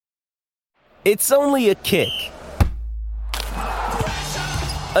It's only a kick,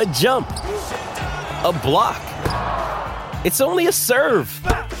 a jump, a block. It's only a serve.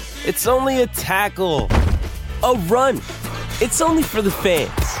 It's only a tackle, a run. It's only for the fans.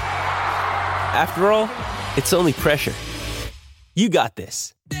 After all, it's only pressure. You got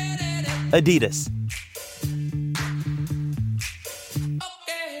this. Adidas.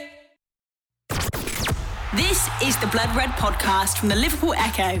 This is the Blood Red podcast from the Liverpool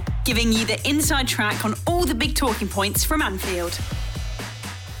Echo, giving you the inside track on all the big talking points from Anfield.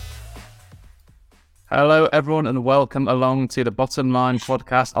 Hello, everyone, and welcome along to the Bottom Line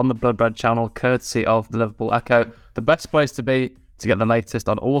podcast on the Blood Red channel, courtesy of the Liverpool Echo, the best place to be to get the latest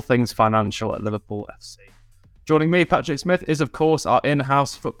on all things financial at Liverpool FC. Joining me, Patrick Smith, is, of course, our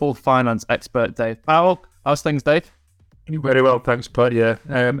in-house football finance expert, Dave Powell. How's things, Dave? Very well, thanks, Pat. Yeah,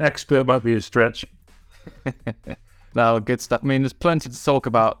 expert might be a stretch. No, good stuff. I mean, there's plenty to talk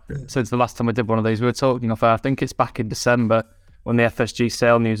about since the last time we did one of these. We were talking off air, I think it's back in December when the FSG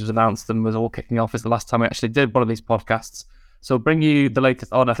sale news was announced and was all kicking off. Is the last time we actually did one of these podcasts. So we'll bring you the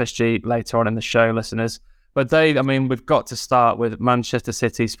latest on FSG later on in the show, listeners. But Dave, I mean, we've got to start with Manchester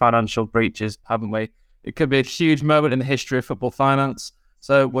City's financial breaches, haven't we? It could be a huge moment in the history of football finance.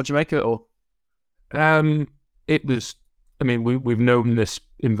 So what do you make of it all? It was, I mean, we've known this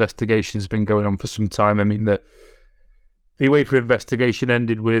investigation's been going on for some time. I mean, the UEFA investigation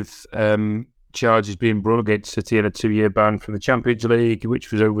ended with charges being brought against City and a 2-year ban from the Champions League,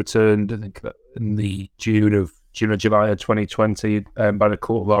 which was overturned, I think, in the June or July of 2020 by the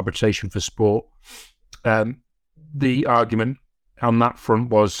Court of Arbitration for Sport. The argument on that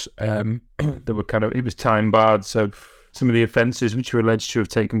front was it was time barred, so some of the offences which were alleged to have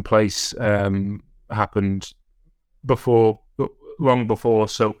taken place happened long before,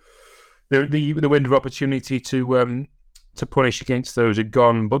 so the window of opportunity to punish against those had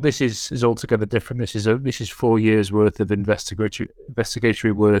gone. But this is altogether different. This is 4 years worth of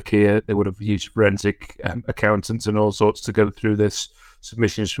investigatory work here. They would have used forensic accountants and all sorts to go through this,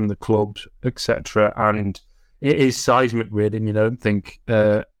 submissions from the clubs, etc. And it is seismic, really. And you don't think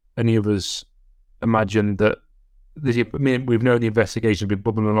any of us imagined that. I mean, we've known the investigation has been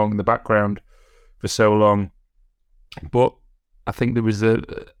bubbling along in the background for so long, but I think there was a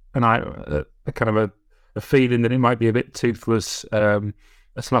feeling that it might be a bit toothless, a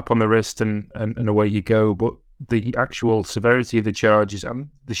slap on the wrist and away you go. But the actual severity of the charges and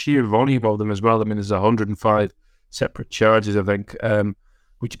the sheer volume of them as well. I mean, there's 105 separate charges, I think,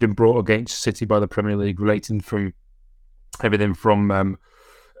 which have been brought against City by the Premier League, relating from everything from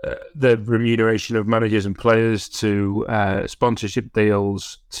the remuneration of managers and players to sponsorship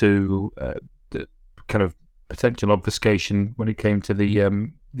deals to the kind of potential obfuscation when it came to the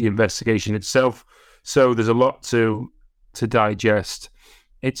investigation itself. So there's a lot to digest.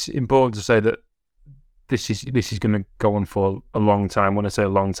 It's important to say that this is going to go on for a long time. When I say a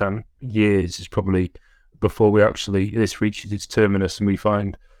long time, years is probably before this reaches its terminus and we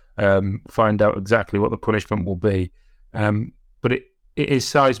find out exactly what the punishment will be. But it is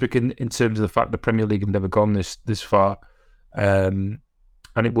seismic in terms of the fact the Premier League have never gone this far,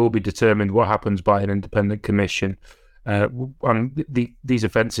 and it will be determined what happens by an independent commission. And these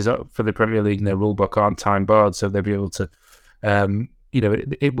offences for the Premier League and their rulebook aren't time barred, so they'll be able to,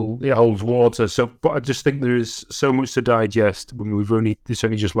 it holds water. So, but I just think there is so much to digest. When this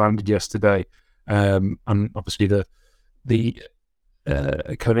only just landed yesterday, and obviously the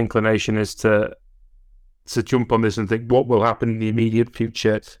kind of inclination is to jump on this and think what will happen in the immediate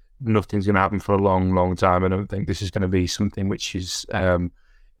future. Nothing's going to happen for a long, long time. I don't think this is going to be something which is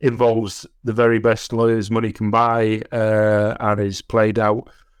involves the very best lawyers money can buy, and is played out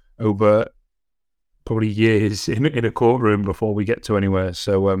over probably years in a courtroom before we get to anywhere.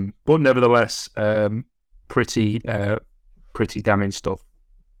 So, but nevertheless, pretty damning stuff.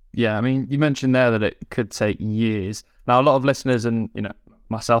 Yeah, I mean, you mentioned there that it could take years. Now, a lot of listeners, and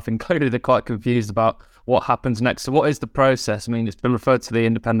myself included, are quite confused about what happens next. So what is the process? I mean, it's been referred to the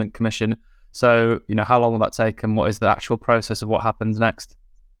independent commission. So, how long will that take, and what is the actual process of what happens next?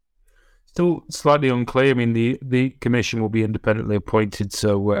 Still slightly unclear. I mean, the commission will be independently appointed,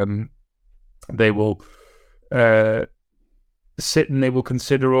 so they will sit and they will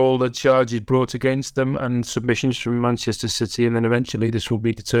consider all the charges brought against them and submissions from Manchester City, and then eventually this will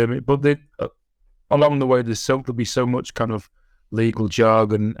be determined. But along the way, there'll be so much kind of legal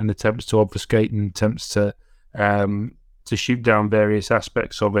jargon and attempts to obfuscate and attempts to shoot down various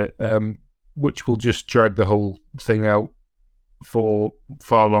aspects of it, which will just drag the whole thing out for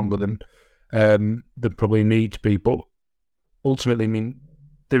far longer than probably need to be. But ultimately, I mean,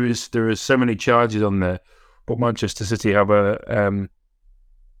 there is so many charges on there, but Manchester City have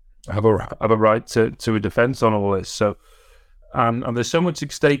have a right to a defence on all this. So, and there's so much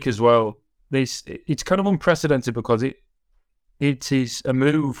at stake as well. It's kind of unprecedented because it is a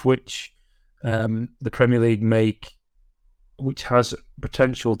move which the Premier League make, which has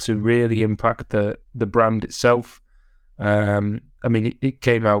potential to really impact the brand itself. I mean, it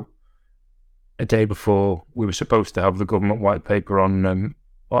came out a day before we were supposed to have the government white paper on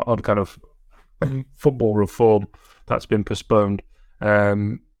kind of football reform. That's been postponed.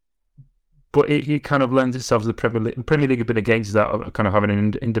 But it kind of lends itself to the Premier League. The Premier League have been against that, kind of having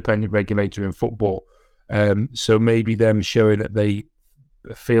an independent regulator in football. So maybe them showing that they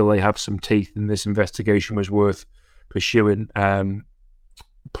feel they have some teeth in this investigation was worth pursuing.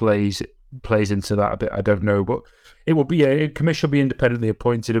 Plays into that a bit. I don't know, but it will be a commission will be independently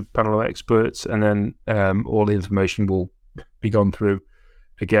appointed, a panel of experts, and then all the information will be gone through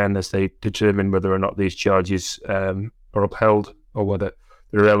again as they determine whether or not these charges are upheld or whether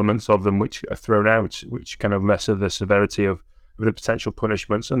there are elements of them which are thrown out, which kind of lessen the severity of the potential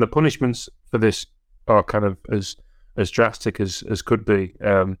punishments. And the punishments for this are kind of as drastic as could be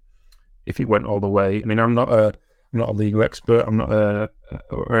if it went all the way. I mean, I'm not a legal expert. I'm not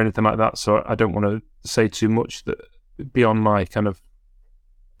or anything like that, so I don't want to say too much that beyond my kind of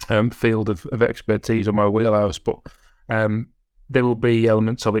field of expertise or my wheelhouse. But there will be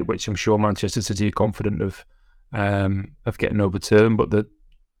elements of it which I'm sure Manchester City are confident of getting overturned. But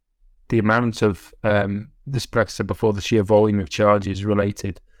the amount of this, like I said before, the sheer volume of charges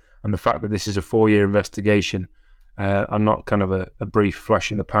related, and the fact that this is a 4-year investigation, and not kind of a brief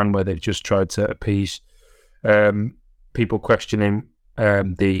flash in the pan where they've just tried to appease people questioning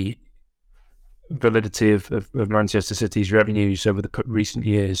the validity of Manchester City's revenues over the recent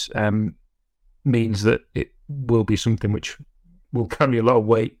years, means that it will be something which will carry a lot of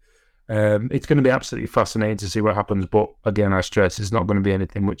weight. It's going to be absolutely fascinating to see what happens, but again, I stress it's not going to be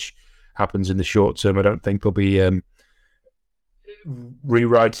anything which happens in the short term. I don't think they'll be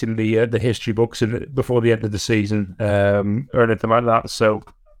rewriting the history books before the end of the season or anything like that. So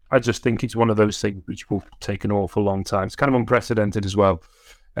I just think it's one of those things which will take an awful long time. It's kind of unprecedented as well.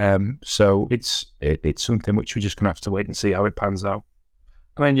 So it's something which we're just going to have to wait and see how it pans out.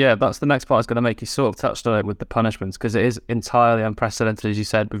 I mean, yeah, that's the next part I was going to make. You sort of touched on it with the punishments, because it is entirely unprecedented, as you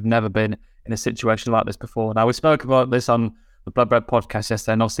said. We've never been in a situation like this before. Now, we spoke about this on the Blood Red podcast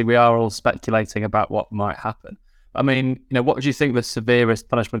yesterday, and obviously we are all speculating about what might happen. I mean, what do you think the severest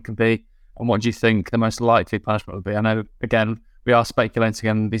punishment can be, and what do you think the most likely punishment would be? I know, again, we are speculating,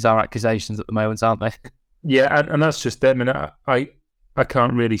 and these are accusations at the moment, aren't they? Yeah, and that's just them. And I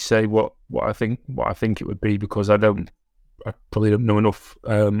can't really say what I think it would be, because I probably don't know enough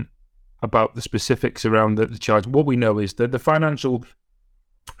about the specifics around the charge. What we know is that the financial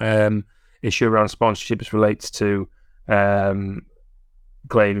issue around sponsorships relates to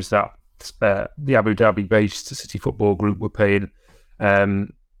claims that the Abu Dhabi-based City Football Group were paying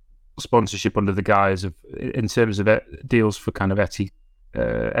sponsorship under the guise of, in terms of deals for kind of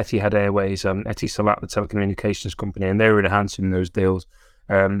Etihad Airways and Etisalat, the telecommunications company, and they were enhancing those deals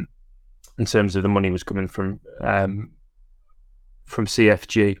in terms of the money was coming from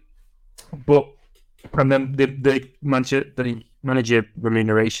CFG. And then the manager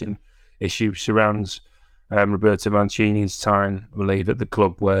remuneration issue surrounds Roberto Mancini's time, I believe, at the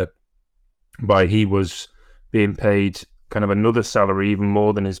club, whereby he was being paid kind of another salary, even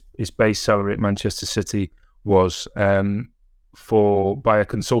more than his base salary at Manchester City was, by a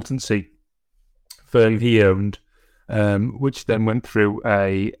consultancy firm he owned, which then went through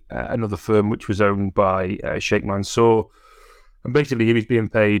another firm which was owned by Sheikh Mansour. And basically he was being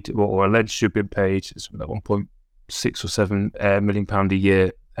paid, or alleged to have been paid, something like £1.6 or £7 million a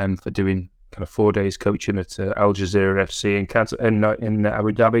year for doing kind of 4 days coaching at Al Jazeera FC in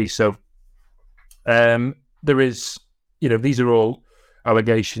Abu Dhabi. So there is, these are all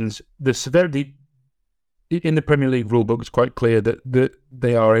allegations. The severity in the Premier League rulebook is quite clear that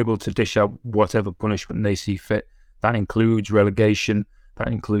they are able to dish out whatever punishment they see fit. That includes relegation, that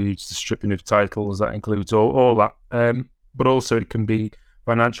includes the stripping of titles, that includes all that. But also it can be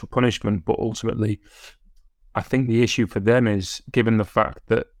financial punishment. But ultimately, I think the issue for them is, given the fact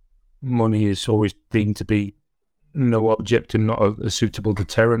that money is always deemed to be no object and not a suitable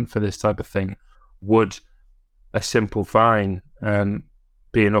deterrent for this type of thing, would a simple fine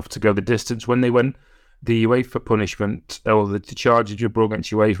be enough to go the distance? When they went the UEFA punishment, or the charges were brought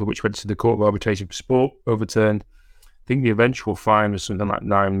against UEFA, which went to the Court of Arbitration for Sport, overturned, I think the eventual fine was something like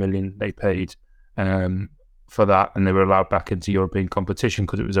 9 million they paid for that, and they were allowed back into European competition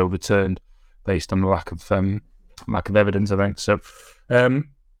because it was overturned based on the lack of evidence, I think. So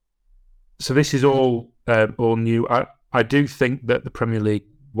this is all new. I do think that the Premier League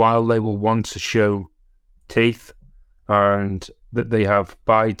while they will want to show teeth and that they have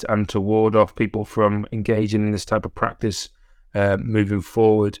bite and to ward off people from engaging in this type of practice moving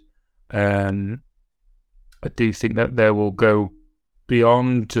forward, I do think that they will go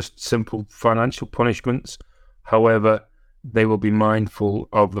beyond just simple financial punishments. However, they will be mindful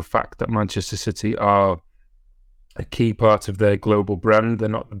of the fact that Manchester City are a key part of their global brand. They're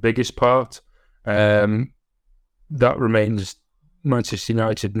not the biggest part. That remains. Manchester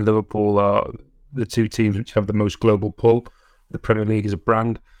United and Liverpool are the two teams which have the most global pull. The Premier League is a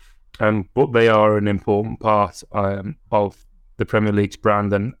brand, but they are an important part of the Premier League's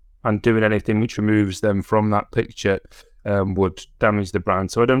brand, and doing anything which removes them from that picture would damage the brand.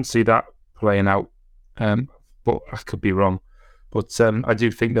 So I don't see that playing out, but I could be wrong. But I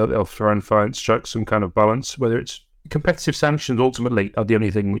do think that they'll try and strike some kind of balance, whether it's competitive sanctions ultimately are the only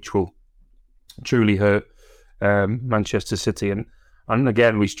thing which will truly hurt Manchester City. And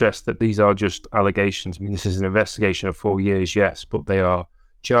again, we stress that these are just allegations. I mean, this is an investigation of 4 years, yes, but they are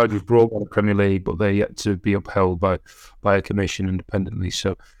charges brought by the Premier League, but they're yet to be upheld by a commission independently.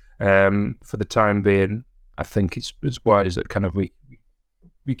 So for the time being, I think it's wise that kind of we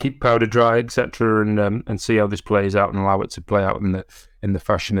keep powder dry, etc., and see how this plays out and allow it to play out in the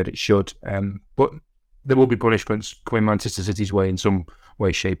fashion that it should. But there will be punishments coming Manchester City's way in some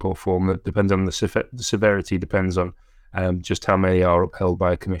way, shape, or form. That depends on the severity. Depends on just how many are upheld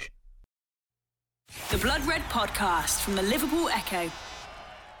by a commission. The Blood Red Podcast from the Liverpool Echo.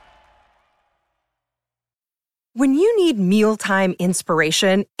 When you need mealtime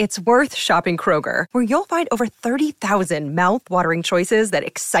inspiration, it's worth shopping Kroger, where you'll find over 30,000 mouth-watering choices that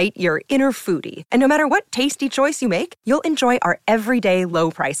excite your inner foodie. And no matter what tasty choice you make, you'll enjoy our everyday low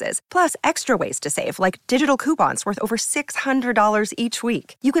prices, plus extra ways to save, like digital coupons worth over $600 each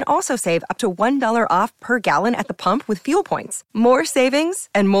week. You can also save up to $1 off per gallon at the pump with fuel points. More savings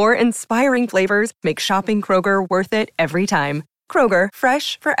and more inspiring flavors make shopping Kroger worth it every time. Kroger,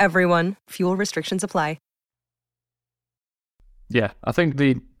 fresh for everyone. Fuel restrictions apply. Yeah, I think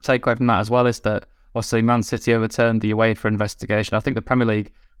the takeaway from that as well is that obviously Man City overturned the UEFA investigation. I think the Premier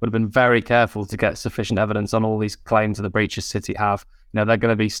League would have been very careful to get sufficient evidence on all these claims of the breaches City have. You know, they're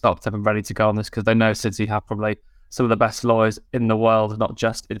going to be stocked up and ready to go on this because they know City have probably some of the best lawyers in the world, not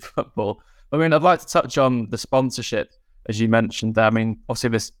just in football. I mean, I'd like to touch on the sponsorship, as you mentioned there. I mean, obviously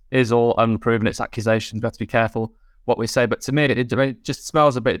this is all unproven, it's accusations, we have to be careful what we say, but to me, it just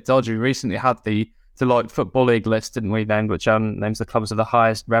smells a bit dodgy. We recently had the Deloitte Football League list, didn't we, then, which names the clubs with the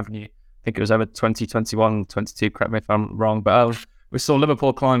highest revenue. I think it was over 2021, 22, correct me if I'm wrong, but we saw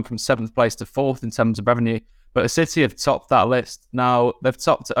Liverpool climb from 7th place to 4th in terms of revenue, but City have topped that list. Now, they've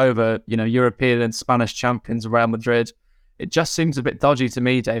topped it over, European and Spanish champions, Real Madrid. It just seems a bit dodgy to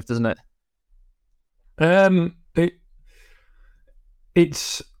me, Dave, doesn't it?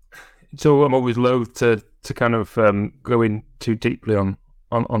 It's so I'm always loath to kind of go in too deeply on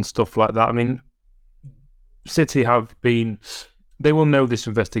stuff like that. I mean, City they will know this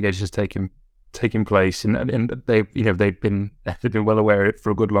investigation is taking place, and they've been well aware of it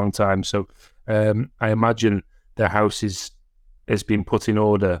for a good long time. So I imagine their house has been put in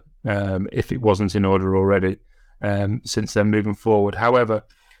order, if it wasn't in order already, since they're moving forward. However,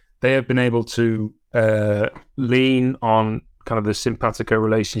 they have been able to lean on kind of the simpatico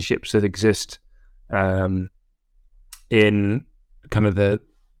relationships that exist in kind of the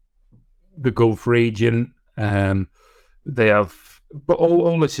Gulf region. They have, but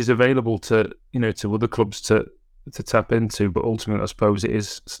all this is available to other clubs to tap into. But ultimately, I suppose it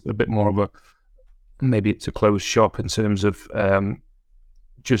is a bit more of maybe it's a closed shop in terms of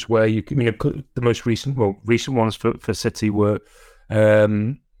just where you can. The most recent ones for City were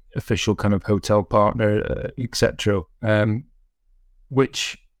official kind of hotel partner, etc.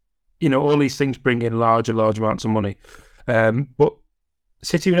 Which all these things bring in large amounts of money. But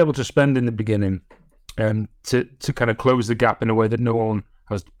City were able to spend in the beginning. To kind of close the gap in a way that no one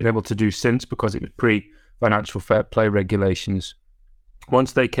has been able to do since, because it was pre-financial fair play regulations.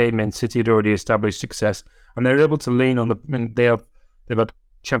 Once they came in, City had already established success, and they were able to lean on they've had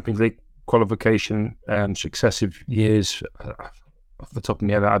Champions League qualification successive years. Off the top of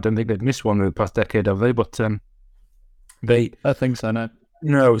my head, I don't think they've missed one in the past decade, have they? But I think so. No.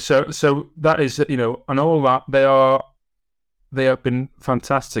 No. So that is and all that they have been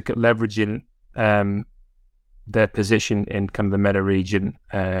fantastic at leveraging their position in kind of the MENA region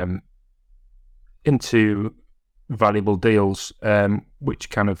into valuable deals, which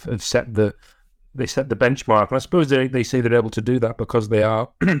kind of have set the benchmark. And I suppose they say they're able to do that because they are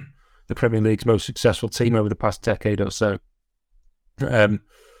the Premier League's most successful team over the past decade or so.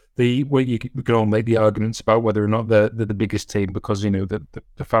 we can all make the arguments about whether or not they're the biggest team, because the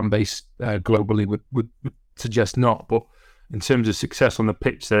fan base globally would suggest not. But in terms of success on the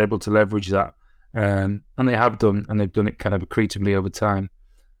pitch, they're able to leverage that, and they have done, and they've done it kind of accretively over time.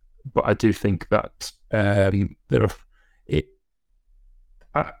 But I do think that I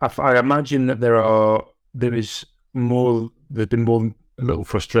imagine that there's been more a little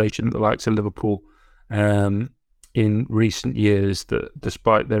frustration at the likes of Liverpool in recent years, that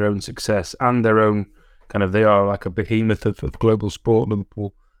despite their own success and their own they are like a behemoth of global sport,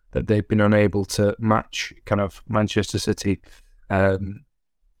 Liverpool, that they've been unable to match kind of Manchester City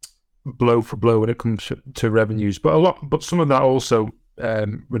blow for blow when it comes to revenues. But some of that also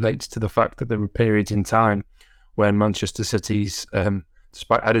relates to the fact that there were periods in time when Manchester City's,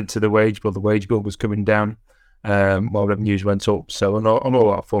 despite adding to the wage bill was coming down while revenues went up. So on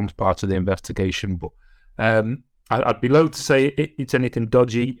all that forms part of the investigation. But I'd be loath to say it's anything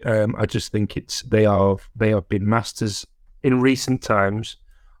dodgy. I just think they have been masters in recent times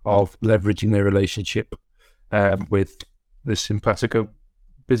of leveraging their relationship with the simpatico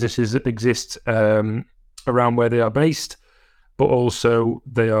businesses that exist around where they are based, but also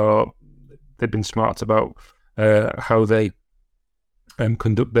they've been smart about how they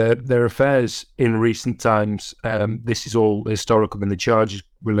conduct their affairs in recent times. This is all historical, and the charges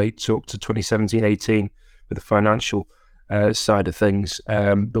relate to up to 2017-18 with the financial side of things.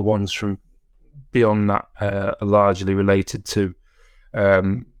 The ones from beyond that are largely related to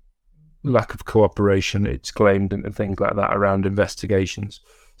lack of cooperation, it's claimed, and things like that around investigations.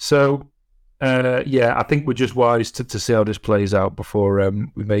 So, I think we're just wise to see how this plays out before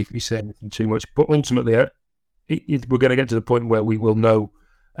we maybe say anything too much. But ultimately, we're going to get to the point where we will know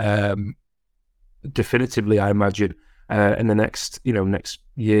definitively, I imagine, in the next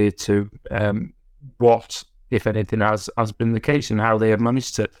year or two, what, if anything, has been the case, and how they have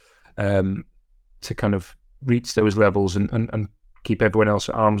managed to kind of reach those levels and keep everyone else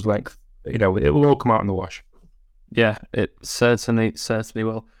at arm's length. It will all come out in the wash. Yeah, it certainly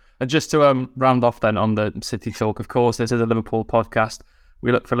will. And just to round off then on the City talk, of course, this is a Liverpool podcast.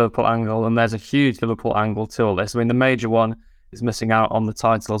 We look for a Liverpool angle, and there's a huge Liverpool angle to all this. I mean, the major one is missing out on the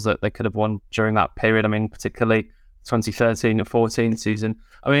titles that they could have won during that period. I mean, particularly 2013-14 season.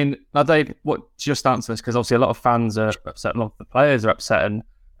 I mean, now Dave, just answer this, because obviously a lot of fans are upset, a lot of the players are upset and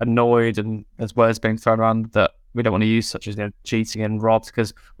annoyed, and there's words being thrown around that we don't want to use, such as cheating and robbed,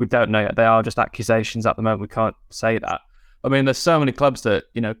 because we don't know. They are just accusations at the moment. We can't say that. I mean, there's so many clubs that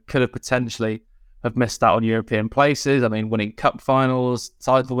could have potentially have missed out on European places. I mean, winning cup finals,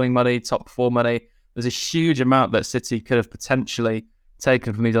 title winning money, top four money. There's a huge amount that City could have potentially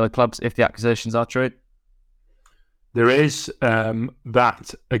taken from these other clubs if the accusations are true. There is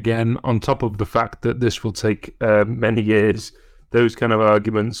that, again, on top of the fact that this will take many years. Those kind of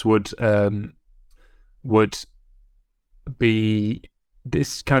arguments would be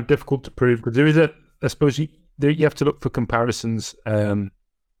this kind of difficult to prove, because there is I suppose you have to look for comparisons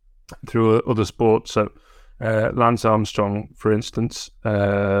through other sports. So Lance Armstrong, for instance,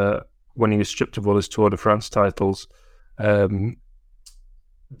 when he was stripped of all his Tour de France titles, there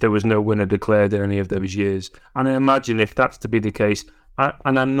was no winner declared in any of those years. And I imagine if that's to be the case,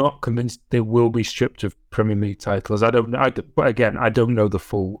 and I'm not convinced they will be stripped of Premier League titles. But again, I don't know the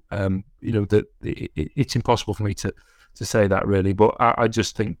full. It's impossible for me to say that really. But I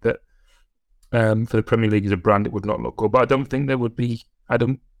just think that for the Premier League as a brand, it would not look good. But I don't think there would be. I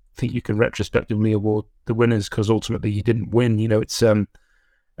don't think you can retrospectively award the winners, because ultimately you didn't win. It's you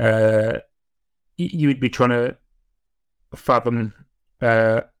would be trying to fathom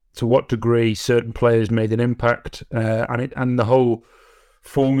to what degree certain players made an impact, and the whole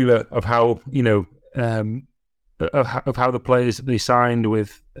formula of how of how the players that they signed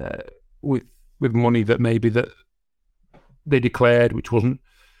with money that maybe that they declared, which wasn't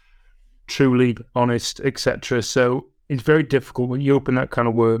truly honest, etc. So it's very difficult when you open that kind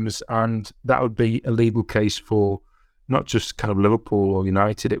of worms, and that would be a legal case for not just kind of Liverpool or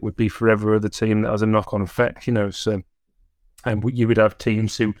United. It would be for every other team that has a knock-on effect, So, and you would have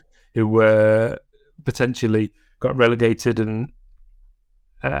teams who were potentially got relegated and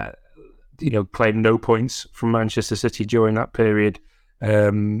claimed no points from Manchester City during that period,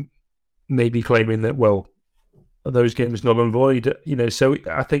 maybe claiming that, well, those games null and void, So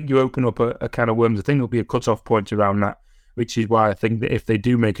I think you open up a kind of worms. I think there'll be a cut-off point around that, which is why I think that if they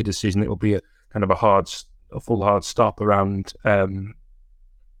do make a decision, it will be a kind of a full hard stop around. There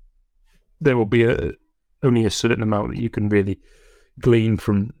will be only a certain amount that you can really glean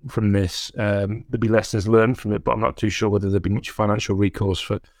from this. There'll be lessons learned from it, but I'm not too sure whether there'll be much financial recourse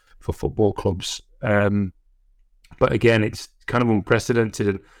for football clubs But again, it's kind of unprecedented.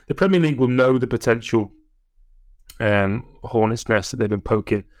 And the Premier League will know the potential hornet's nest that they've been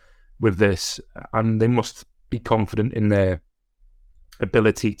poking with this, and they must be confident in their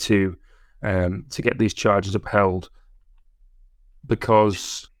ability to get these charges upheld,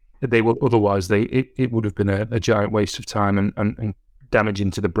 because they will otherwise it would have been a giant waste of time and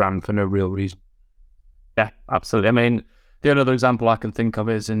damaging to the brand for no real reason. Yeah, absolutely. I mean, the only other example I can think of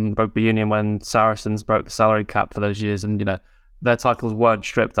is in rugby union when Saracens broke the salary cap for those years, and their titles weren't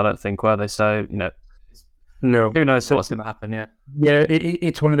stripped, I don't think, were they? So no, who knows what's going to happen? Yeah,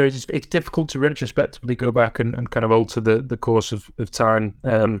 it's one of those. It's difficult to retrospectively go back and kind of alter the course of time,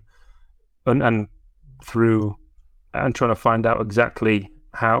 and through and trying to find out exactly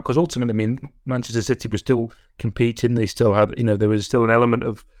how, because ultimately, I mean, Manchester City was still competing. They still had, there was still an element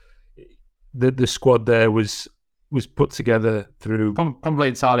of the squad there was put together through probably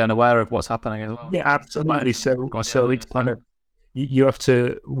entirely unaware of what's happening as well. Yeah, absolutely. So it's kind of, you have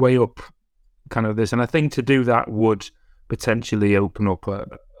to weigh up kind of this, and I think to do that would potentially open up a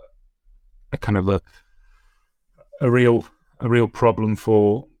kind of a real problem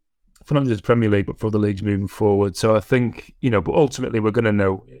for not just the Premier League but for the leagues moving forward. So I think but ultimately we're going to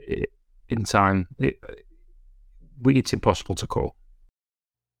know in time. It's impossible to call.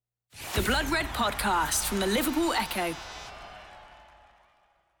 The Blood Red Podcast from the Liverpool Echo.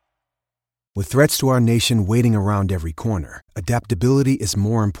 With threats to our nation waiting around every corner, adaptability is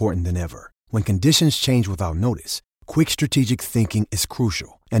more important than ever. When conditions change without notice, quick strategic thinking is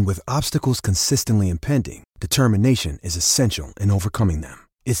crucial. And with obstacles consistently impending, determination is essential in overcoming them.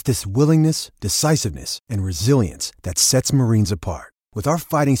 It's this willingness, decisiveness, and resilience that sets Marines apart. With our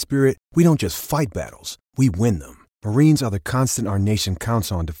fighting spirit, we don't just fight battles, we win them. Marines are the constant our nation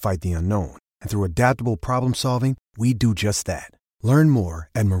counts on to fight the unknown. And through adaptable problem solving, we do just that. Learn more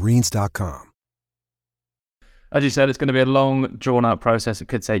at marines.com. As you said, it's going to be a long, drawn-out process. It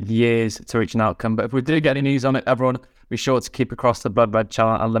could take years to reach an outcome. But if we do get any news on it, everyone, be sure to keep across the Blood Red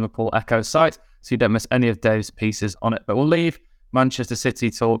channel and Liverpool Echo site so you don't miss any of Dave's pieces on it. But we'll leave Manchester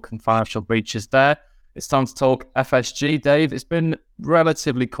City talk and financial breaches there. It's time to talk FSG. Dave, it's been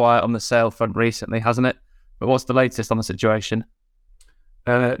relatively quiet on the sale front recently, hasn't it? But what's the latest on the situation?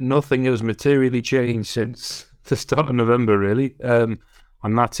 Nothing has materially changed since the start of November, really. And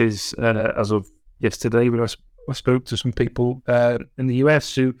that is, as of yesterday, when I spoke to some people in the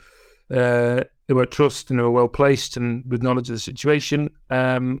US who were trust and who were well placed and with knowledge of the situation.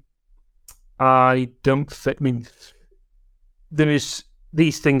 I don't think. I mean, these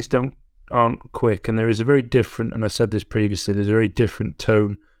things aren't quick, and there is a very different. And I said this previously. There's a very different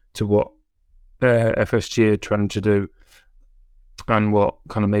tone to what FSG are trying to do, and what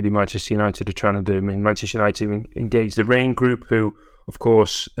kind of maybe Manchester United are trying to do. I mean, Manchester United engaged the Rain Group, who, of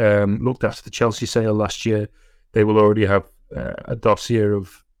course, looked after the Chelsea sale last year. They will already have a dossier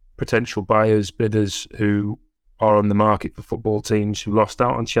of potential buyers, bidders who are on the market for football teams who lost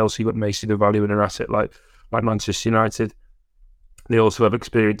out on Chelsea but may see the value in an asset like Manchester United. They also have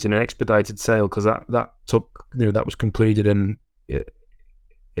experience in an expedited sale, because that took that was completed in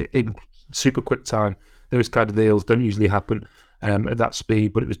super quick time. Those kind of deals don't usually happen at that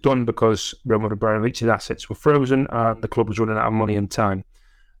speed, but it was done because Roman Abramovich's assets were frozen and the club was running out of money and time.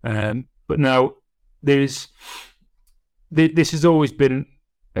 But now this has always been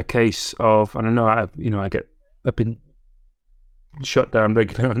a case of, and I know I've been shut down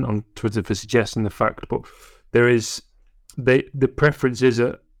regularly on Twitter for suggesting the fact, but there is the preference is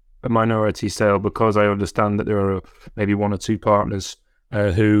a minority sale, because I understand that there are maybe one or two partners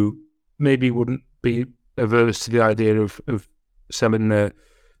who maybe wouldn't be averse to the idea of selling their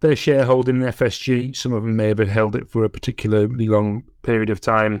shareholding in FSG. Some of them may have held it for a particularly long period of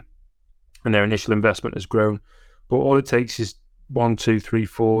time and their initial investment has grown. But all it takes is 1, 2, 3,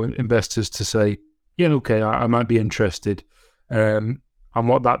 4 investors to say, yeah, okay, I might be interested. And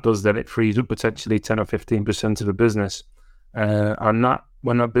what that does then, it frees up potentially 10 or 15% of the business. And that,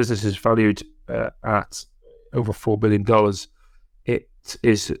 when that business is valued at over $4 billion, it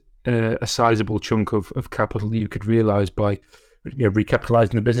is a sizable chunk of capital you could realise by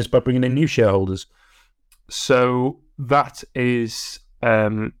recapitalising the business by bringing in new shareholders. So that is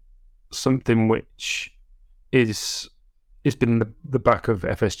something which is been in the back of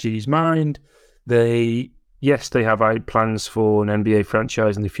FSG's mind. They have plans for an NBA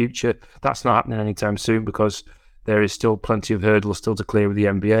franchise in the future. That's not happening anytime soon, because there is still plenty of hurdles still to clear with the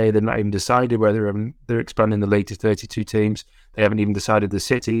NBA. They're not even decided whether they're expanding the latest 32 teams. They haven't even decided the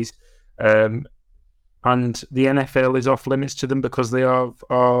cities. And the NFL is off limits to them because they are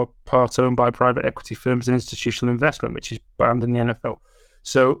part owned by private equity firms and institutional investment, which is banned in the NFL.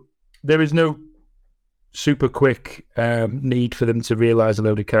 So there is no super quick need for them to realise a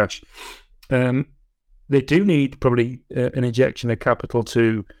load of cash. They do need probably an injection of capital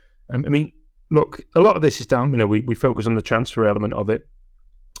to. I mean, look, a lot of this is down. We focus on the transfer element of it.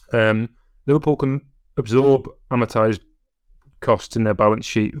 Liverpool can absorb amortised costs in their balance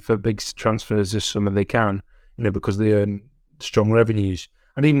sheet for big transfers as some of they can, because they earn strong revenues.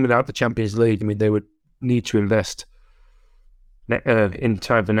 And even without the Champions League, I mean, they would need to invest in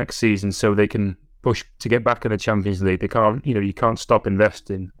time for next season so they can push to get back in the Champions League. They can't, you can't stop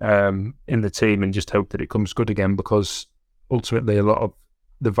investing in the team and just hope that it comes good again, because ultimately a lot of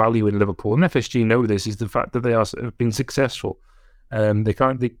the value in Liverpool, and FSG know this, is the fact that they have been successful. They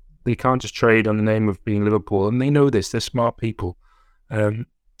can't just trade on the name of being Liverpool, and they know this. They're smart people,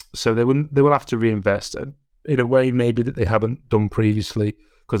 so they will have to reinvest in a way maybe that they haven't done previously,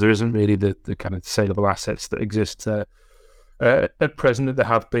 because there isn't really the kind of saleable assets that exist at present that there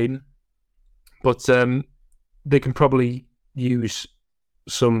have been. But they can probably use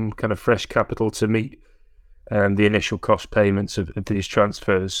some kind of fresh capital to meet the initial cost payments of these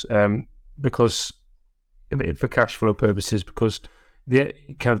transfers, because for cash flow purposes, because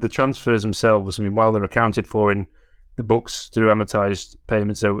the transfers themselves, I mean, while they're accounted for in the books through amortised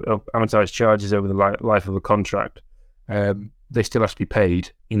payments or amortised charges over the life of a contract, they still have to be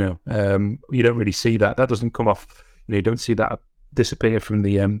paid. You don't really see that. That doesn't come off. You don't see that disappear from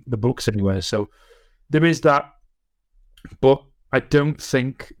the books anywhere. So there is that, but I don't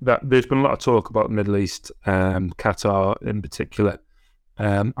think that there's been a lot of talk about the Middle East, Qatar in particular.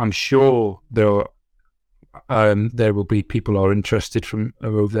 I'm sure there will be people who are interested from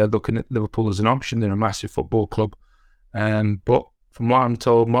over there looking at Liverpool as an option. They're a massive football club, but from what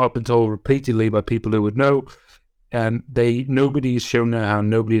I've been told repeatedly by people who would know, nobody has shown their hand,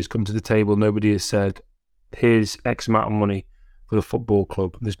 nobody has come to the table, nobody has said, here's X amount of money for the football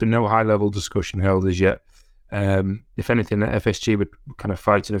club. There's been no high-level discussion held as yet. If anything, the FSG were kind of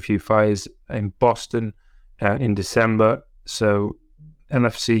fighting a few fires in Boston in December, so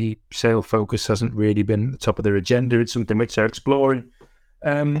LFC sale focus hasn't really been at the top of their agenda. It's something which they're exploring.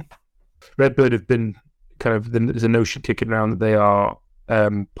 Redbird have been there's a notion kicking around that they are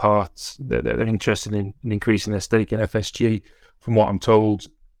they're interested in increasing their stake in FSG. From what I'm told,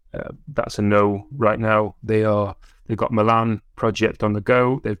 that's a no right now. They've got Milan project on the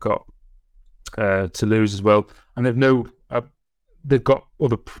go. They've got Toulouse as well, and they've got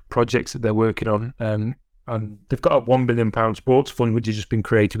other projects that they're working on. And they've got a £1 billion sports fund which has just been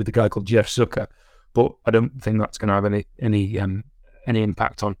created with a guy called Jeff Zucker, but I don't think that's going to have any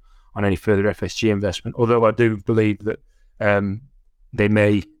impact on any further FSG investment. Although I do believe that they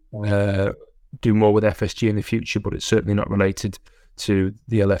may do more with FSG in the future, but it's certainly not related to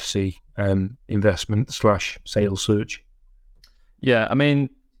the LFC investment / sales search. Yeah, I mean,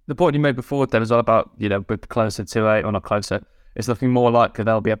 the point you made before, Deb, is all about, with closer to a, or not closer, it's looking more likely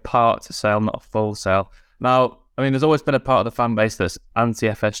there'll be a part sale, not a full sale. Now, I mean, there's always been a part of the fan base that's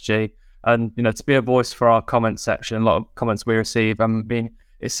anti-FSG, and, to be a voice for our comment section, a lot of comments we receive,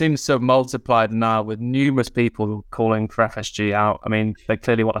 it seems to have multiplied now with numerous people calling for FSG out. I mean, they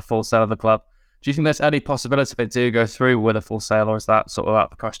clearly want a full sale of the club. Do you think there's any possibility they do go through with a full sale, or is that sort of out of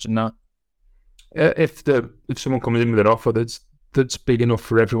the question now? If someone comes in with an offer that's big enough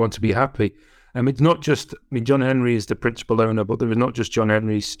for everyone to be happy, it's not just. John Henry is the principal owner, but there is not just John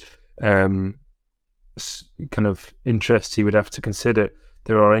Henry's kind of interests he would have to consider.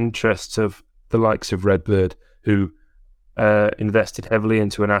 There are interests of the likes of Redbird, who invested heavily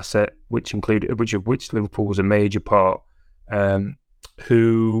into an asset which Liverpool was a major part,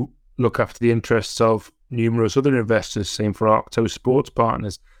 who look after the interests of numerous other investors. Same for Arctos Sports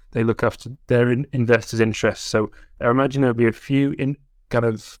Partners. They look after their investors' interests. So I imagine there'll be a few kind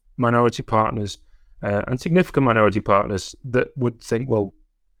of minority partners and significant minority partners that would think, well,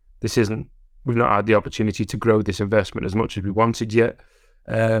 we've not had the opportunity to grow this investment as much as we wanted yet.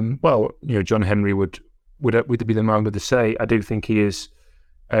 John Henry would be the man with the say. I do think he is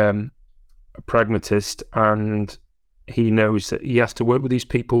a pragmatist, and he knows that he has to work with these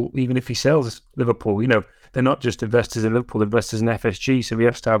people, even if he sells Liverpool. They're not just investors in Liverpool, they're investors in FSG, so he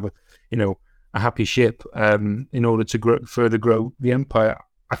has to have a happy ship in order to further grow the empire.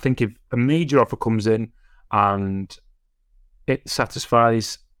 I think if a major offer comes in and it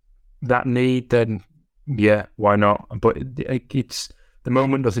satisfies that need, then yeah, why not? But it's the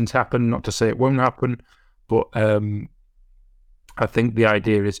moment nothing's happened, not to say it won't happen, but I think the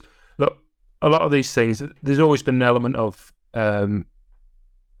idea is, look, a lot of these things, there's always been an element of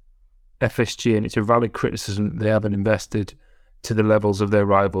FSG, and it's a valid criticism that they haven't invested to the levels of their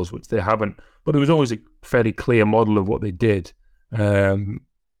rivals, which they haven't. But there was always a fairly clear model of what they did.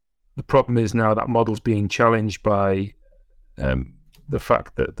 the problem is now that model's being challenged by the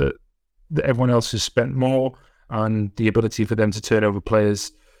fact that everyone else has spent more, and the ability for them to turn over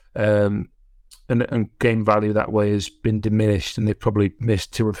players and gain value that way has been diminished, and they've probably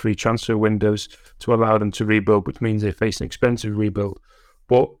missed 2 or 3 transfer windows to allow them to rebuild, which means they face an expensive rebuild.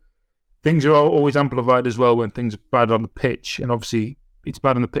 But things are always amplified as well when things are bad on the pitch, and obviously it's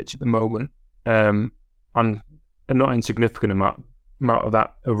bad on the pitch at the moment, and a not insignificant amount of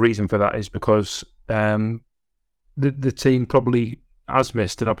that. A reason for that is because the team probably has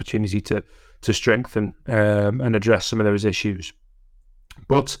missed an opportunity to strengthen and address some of those issues.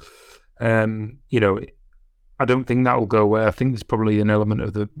 But you know, I don't think that will go away. I think there's probably an element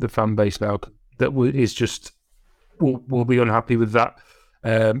of the fan base now that is just will be unhappy with that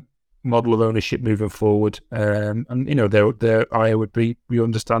model of ownership moving forward, and you know, their ire would be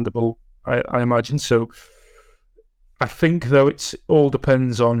understandable, I imagine. So I think, though, it all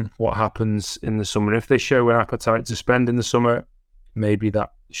depends on what happens in the summer. If they show an appetite to spend in the summer, maybe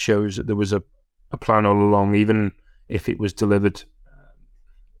that shows that there was a plan all along, even if it was delivered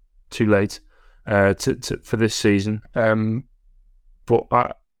too late for this season.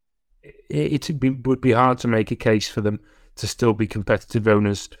 But it would be hard to make a case for them to still be competitive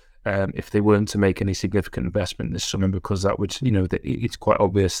owners if they weren't to make any significant investment this summer, because that would, you know, it's quite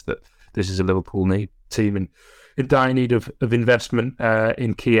obvious that this is a Liverpool team in dire need of investment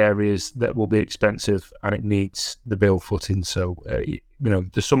in key areas that will be expensive, and it needs the bill footing. So you know,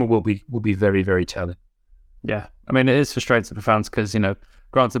 the summer will be very, very telling. Yeah, I mean, it is frustrating for fans because, you know,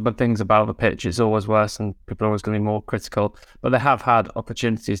 granted, but things about the pitch is always worse and people are always going to be more critical, but they have had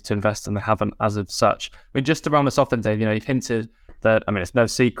opportunities to invest and they haven't as of such. I mean, just to round this off then, Dave, you know, you've hinted that, I mean, it's no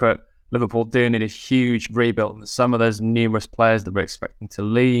secret, Liverpool do need a huge rebuild in the summer. There's numerous players that we're expecting to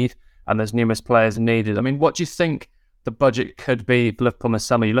leave, and there's numerous players needed. I mean, what do you think the budget could be for Liverpool in the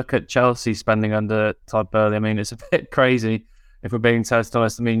summer? You look at Chelsea spending under Todd Boehly. I mean, it's a bit crazy, if we're being totally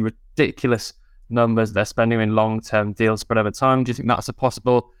honest. I mean, ridiculous numbers they're spending in long-term deals spread over time. Do you think that's a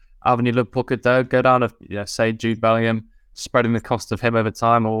possible avenue Liverpool could go down of, you know, say, Jude Bellingham, spreading the cost of him over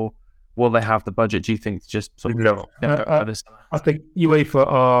time, or will they have the budget, do you think, to just sort of... No. I think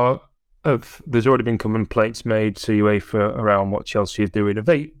UEFA there's already been complaints made to UEFA around what Chelsea is doing.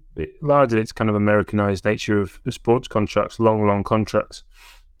 Largely, it's kind of Americanized nature of the sports contracts, long contracts,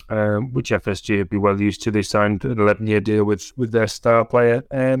 which FSG would be well used to. They signed an 11-year deal with their star player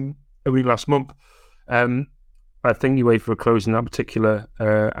only last month. I think UEFA are closing that particular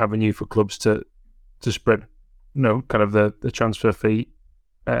avenue for clubs to spread, you know, kind of the transfer fee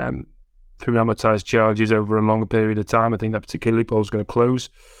through amortised charges over a longer period of time. I think that particular loophole is going to close.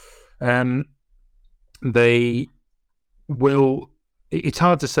 They will. It's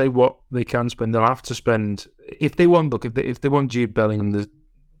hard to say what they can spend. They'll have to spend if they want. Look, if they want Jude Bellingham,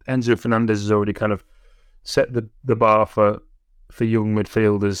 Enzo Fernandez has already kind of set the bar for young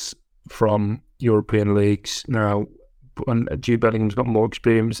midfielders from European leagues now. And Jude Bellingham's got more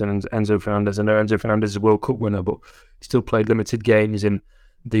experience than Enzo Fernandez. I know Enzo Fernandez is a World Cup winner, but he still played limited games in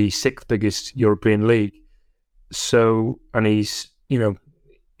the 6th biggest European league. So, and he's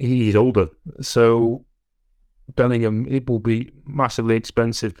older. So Bellingham, it will be massively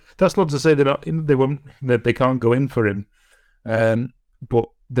expensive. That's not to say they can't go in for him, but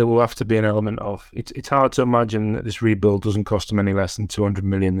there will have to be an element of it's hard to imagine that this rebuild doesn't cost them any less than 200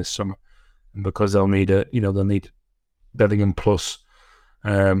 million this summer, because they'll need Bellingham plus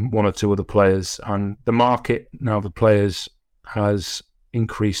 1 or 2 other players, and the market now for players has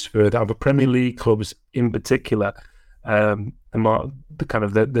increased further. Other Premier League clubs in particular, their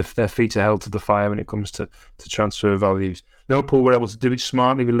feet are held to the fire when it comes to transfer values. Liverpool were able to do it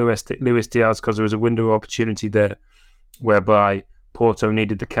smartly with Luis Diaz because there was a window of opportunity there whereby Porto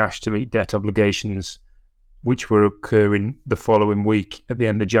needed the cash to meet debt obligations, which were occurring the following week at the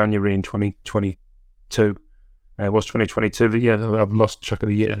end of January in 2022. It was 2022, but yeah, I've lost track of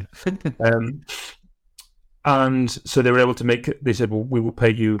the year. And so they were able to they said, well, we will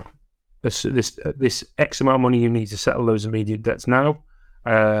pay you this X amount of money you need to settle those immediate debts now.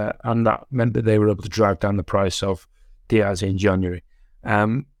 And that meant that they were able to drive down the price of Diaz in January.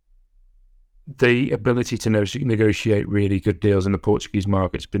 The ability to negotiate really good deals in the Portuguese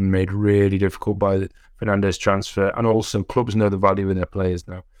market has been made really difficult by the Fernandes transfer, and also clubs know the value of their players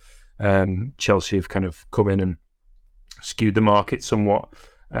now. Chelsea have kind of come in and skewed the market somewhat.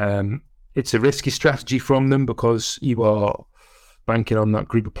 It's a risky strategy from them because you are banking on that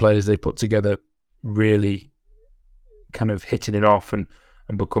group of players they put together really kind of hitting it off and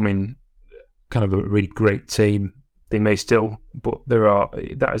becoming kind of a really great team. They may still, but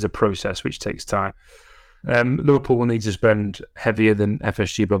that is a process which takes time. Liverpool will need to spend heavier than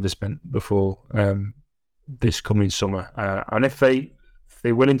FSG probably spent before this coming summer. And if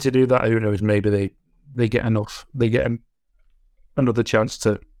they're willing to do that, who knows, maybe they get enough. They get another chance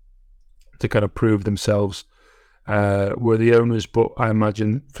to kind of prove themselves were the owners. But I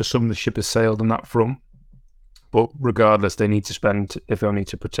imagine for some, the ship has sailed on that front. But regardless, they need to spend, if only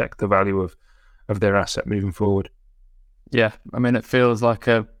to protect the value of their asset moving forward. Yeah, I mean, it feels like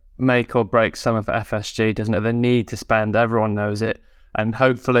a make or break summer for FSG, doesn't it? They need to spend, everyone knows it. And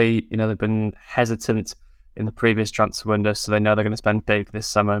hopefully, they've been hesitant in the previous transfer window, so they know they're going to spend big this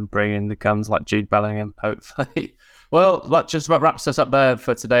summer and bring in the guns like Jude Bellingham, hopefully. Well, that just about wraps us up there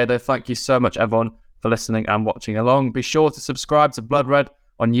for today, though. Thank you so much, everyone, for listening and watching along. Be sure to subscribe to Blood Red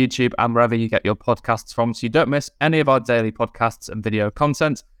on YouTube and wherever you get your podcasts from, so you don't miss any of our daily podcasts and video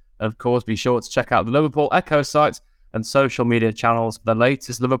content. And of course, be sure to check out the Liverpool Echo site and social media channels for the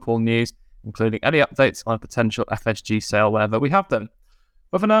latest Liverpool news, including any updates on a potential FSG sale whenever we have them.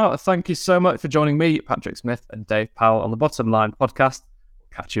 But for now, thank you so much for joining me, Patrick Smith, and Dave Powell on the Bottom Line podcast.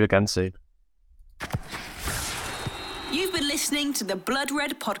 We'll catch you again soon. You've been listening to the Blood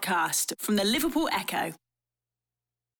Red podcast from the Liverpool Echo.